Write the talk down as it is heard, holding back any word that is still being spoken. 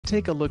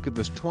take a look at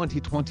this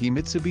 2020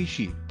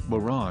 Mitsubishi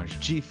Mirage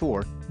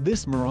G4.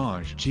 This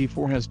Mirage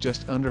G4 has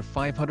just under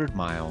 500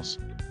 miles.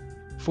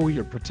 For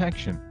your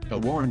protection, a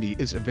warranty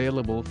is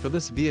available for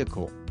this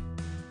vehicle.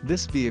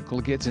 This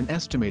vehicle gets an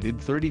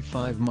estimated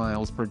 35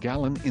 miles per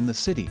gallon in the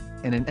city,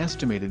 and an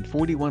estimated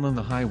 41 on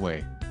the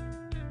highway.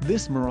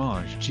 This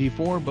Mirage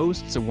G4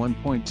 boasts a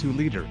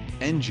 1.2-liter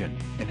engine,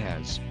 and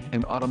has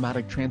an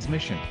automatic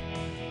transmission.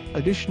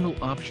 Additional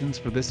options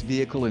for this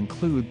vehicle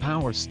include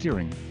power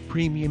steering,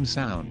 premium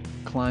sound,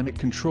 climate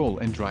control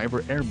and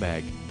driver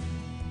airbag.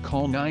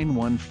 Call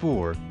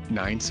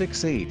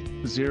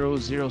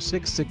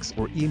 914-968-0066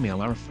 or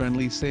email our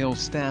friendly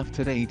sales staff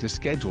today to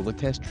schedule a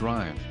test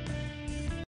drive.